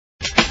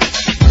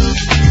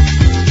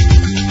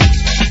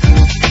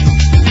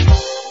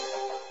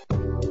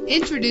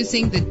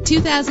Introducing the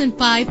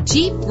 2005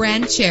 Jeep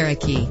Grand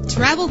Cherokee.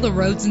 Travel the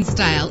roads in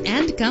style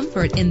and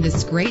comfort in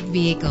this great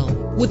vehicle.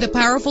 With a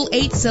powerful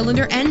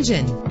 8-cylinder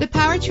engine, the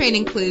powertrain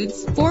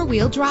includes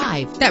 4-wheel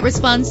drive that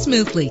responds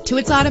smoothly to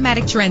its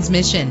automatic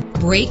transmission.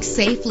 Brake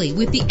safely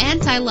with the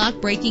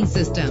anti-lock braking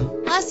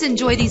system. Plus,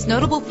 enjoy these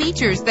notable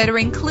features that are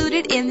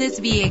included in this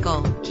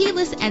vehicle: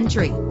 keyless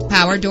entry,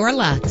 power door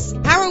locks,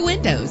 power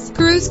windows,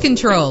 cruise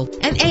control,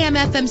 an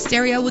AM/FM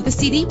stereo with a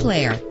CD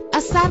player,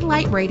 a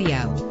satellite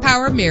radio,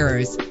 power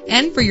mirrors.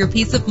 And for your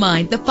peace of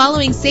mind, the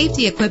following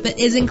safety equipment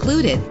is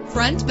included: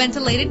 front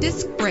ventilated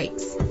disc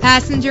brakes,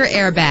 passenger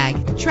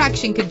airbag,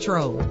 traction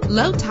control,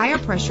 low tire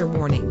pressure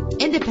warning,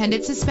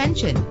 independent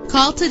suspension.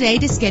 Call today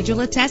to schedule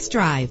a test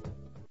drive.